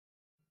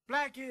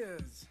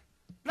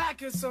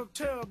Black is so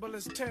terrible,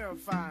 it's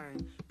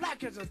terrifying.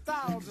 Black is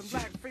 1,000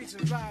 black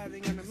faces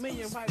rioting and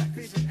 1,000,000 white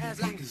faces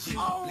asking,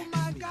 oh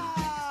my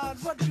God,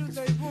 what do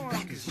they want?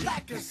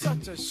 Black is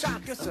such a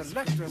shock, it's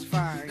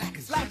electrifying.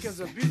 Black is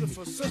a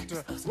beautiful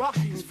sister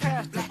walking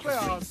past the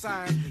clear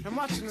sign and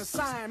watching the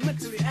sign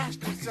mentally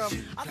ask herself,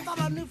 I thought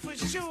I knew for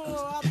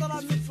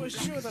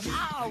sure that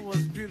I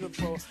was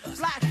beautiful.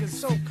 Black is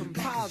so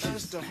composite,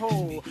 it's the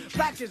whole.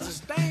 Black is a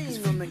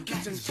stain on the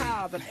kitchen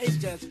tile that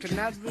Ajax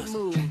cannot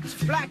remove.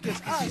 Black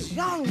is us,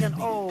 young and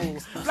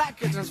old.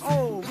 Black is an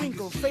old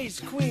wrinkled-face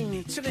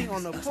queen sitting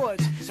on the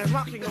porch and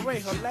rocking away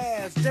her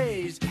last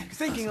days,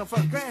 thinking of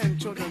her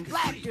grandchildren.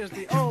 Black is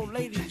the old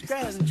lady's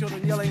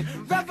grandchildren yelling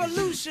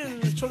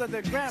revolution so that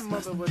their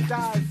grandmother would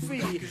die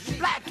free.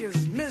 Black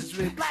is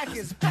misery, black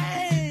is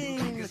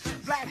pain.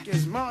 Black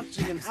is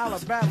marching in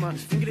Alabama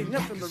and getting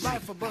nothing but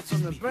rifle butts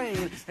on the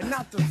brain and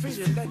not the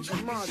freedom that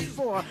you march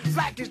for.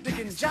 Black is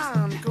digging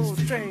John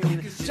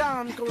Coltrane.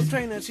 John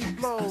Coltrane as he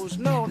blows,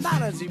 no,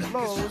 not as he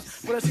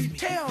blows, but as he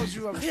tells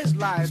you of his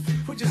life,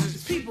 which is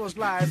his people's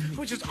life,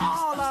 which is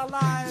all our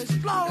lives.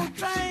 Blow,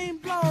 train,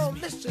 blow.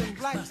 Listen,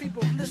 black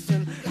people,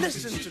 listen.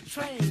 Listen to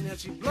Train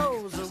as he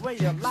blows away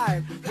your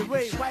life, the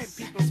way white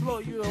people blow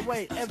you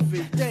away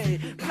every day.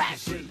 Black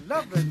is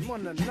loving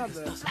one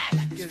another.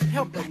 Black is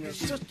helping your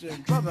sister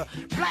and brother.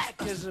 Black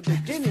is the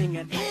beginning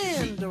and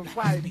end of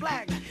white.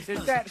 Black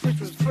is that which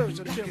was first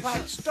until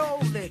white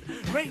stole it,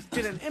 raped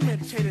it and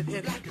imitated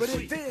it, but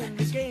it then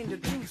regained the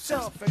true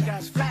self and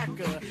got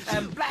blacker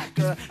and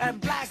blacker and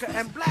blacker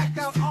and blacked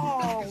out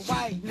all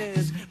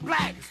whiteness.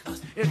 Black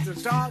is the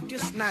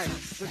darkest night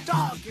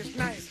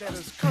that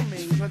is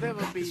coming, where there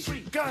will be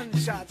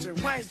gunshots and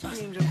white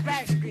screams and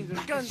black screams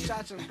and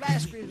gunshots and black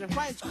screams and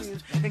white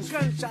screams and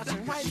gunshots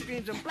and white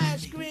screams and black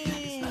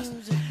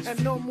screams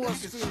and no more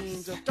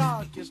screams. The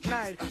darkest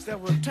night that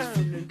will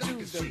turn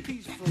into the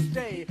peaceful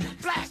day.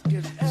 Black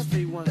is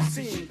everyone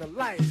seeing the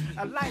light,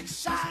 a light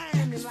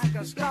shining like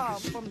a star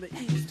from the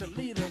east to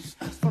lead us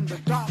from the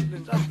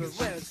darkness of the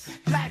west.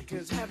 Black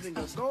is having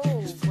a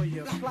goal for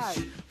your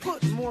plight.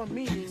 Put more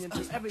meaning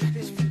into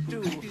everything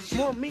you do,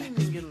 more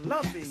meaning in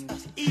loving,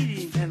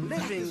 eating, and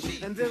living,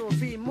 and there will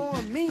be more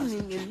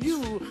meaning in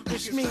you,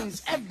 which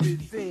means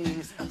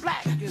everything.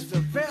 Black is the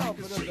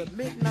velvet of the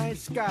midnight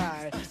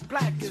sky.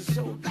 Black is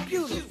so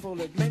beautiful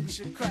it makes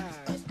you cry.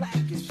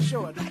 Black is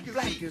short,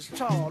 black is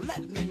tall.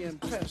 Let me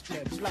impress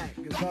that black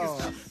is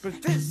all.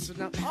 But this is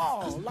not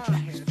all I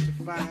had to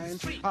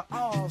find. I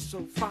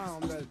also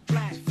found that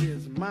black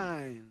is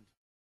mine.